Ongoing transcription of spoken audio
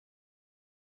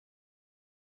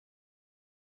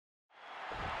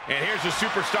And here's a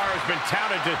superstar who's been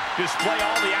touted to display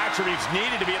all the attributes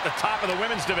needed to be at the top of the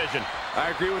women's division. I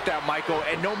agree with that, Michael.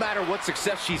 And no matter what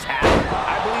success she's had,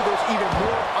 I believe there's even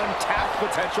more untapped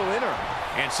potential in her.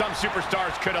 And some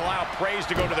superstars could allow praise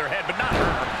to go to their head, but not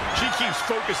her. She keeps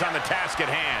focus on the task at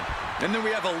hand. And then we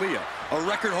have Aliyah, a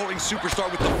record-holding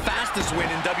superstar with the fastest win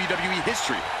in WWE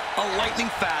history. A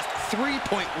lightning-fast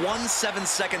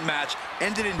 3.17-second match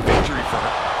ended in victory for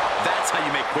her. That's how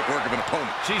you make quick work of an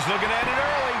opponent. She's looking at it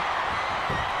early.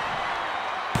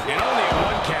 And only a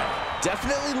 1 count.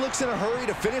 Definitely looks in a hurry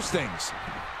to finish things.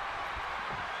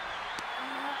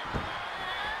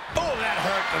 Oh, that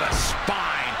hurt to the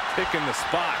spine. Picking the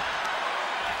spot.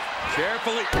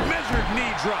 Carefully measured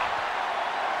knee drop.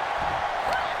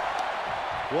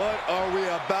 What are we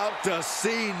about to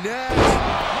see next?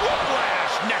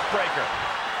 Whiplash neckbreaker.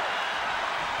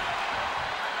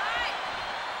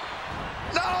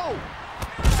 No!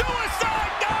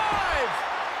 Suicide dive!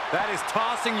 That is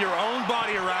tossing your own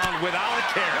body around without a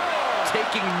care.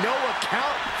 Taking no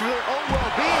account for their own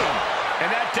well-being.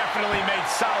 And that definitely made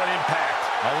solid impact.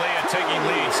 Aliyah taking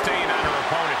lead, staying on her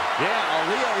opponent. Yeah,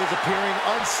 Aliyah is appearing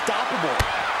unstoppable.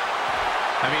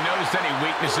 Have you noticed any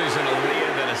weaknesses in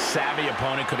Aliyah that a savvy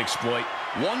opponent could exploit?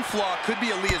 One flaw could be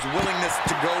Aliyah's willingness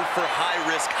to go for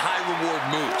high-risk, high-reward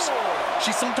moves. She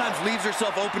sometimes leaves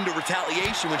herself open to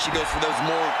retaliation when she goes for those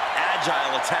more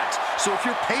agile attacks. So if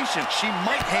you're patient, she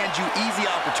might hand you easy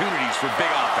opportunities for big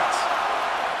offense.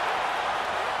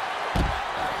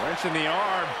 Wrench in the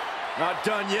arm. Not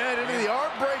done yet. Into the arm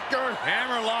breaker.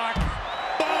 Hammerlock.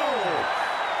 Boom!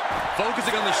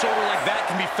 Focusing on the shoulder like that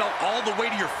can be felt all the way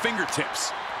to your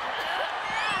fingertips.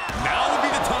 Now would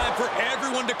be the time for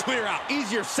everyone to clear out.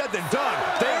 Easier said than done.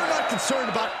 They are not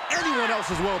concerned about anyone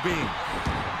else's well-being.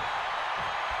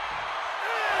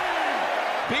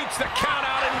 Beats the count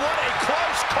out, and what a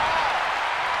close call.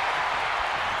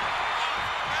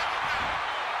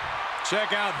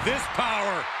 Check out this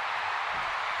power.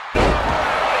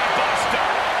 Buster.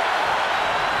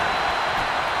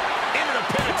 Into the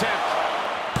pin attempt.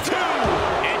 2.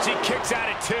 And she kicks out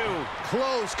at 2.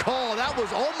 Close call. That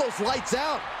was almost lights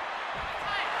out.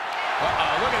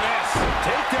 Uh-oh, look at this.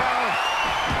 Takedown.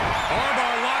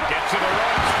 Armbar lock. Gets to the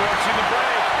ropes, forcing the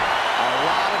break. A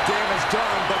lot of damage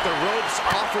done, but the ropes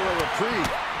offer a reprieve.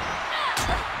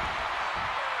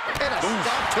 And a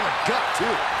stop to the gut,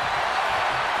 too.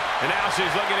 And now she's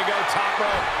looking to go top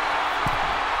rope.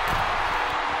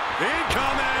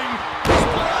 Incoming.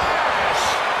 Splash.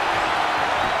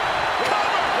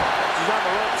 Cover. She's on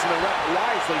the ropes, and the ref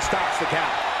wisely stops the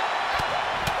count.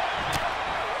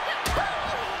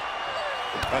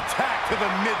 Attack to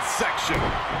the midsection.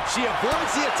 She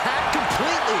avoids the attack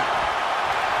completely.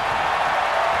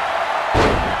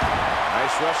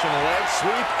 Nice Russian leg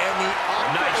sweep, and the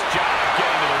Nice job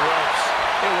getting to the ropes.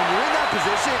 And when you're in that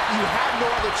position, you have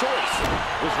no other choice.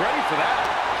 Was ready for that.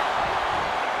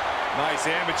 Nice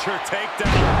amateur takedown.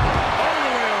 All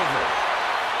the way over.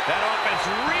 That offense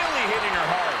really hitting her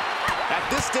hard. At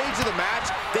this stage of the match,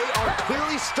 they are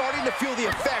clearly starting to feel the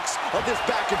effects of this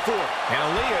back and forth. And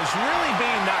Aliyah is really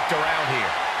being knocked around here.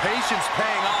 Patience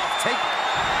paying off.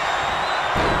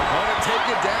 Want to take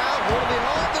it down, holding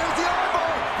on. There's the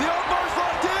armbar. The armbar's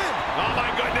locked in. Oh, my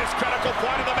goodness. Critical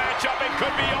point of the matchup. It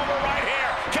could be over right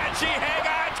here. Can she hang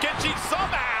on? Can she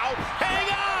somehow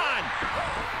hang on?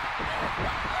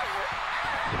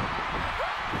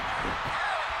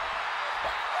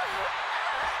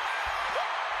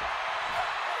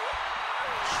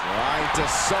 Trying to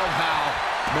somehow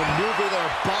maneuver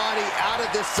their body out of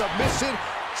this submission.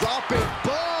 Dropping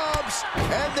bombs,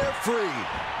 and they're free.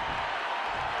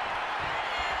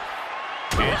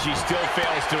 And she still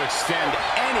fails to extend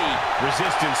any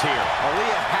resistance here.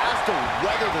 Aliyah has to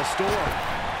weather the storm.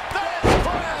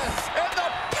 Press and the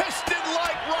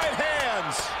piston-like right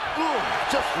hands. Ooh,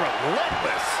 just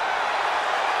relentless.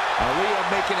 Aliyah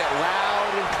making it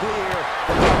loud and clear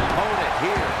for the opponent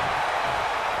here.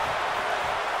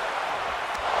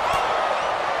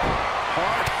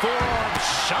 Hard forearm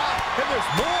shot, and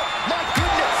there's more. My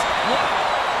goodness. Wow.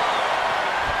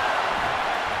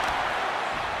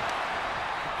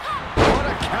 What a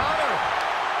counter.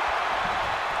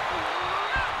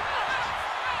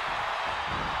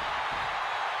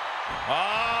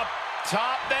 Up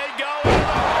top they go.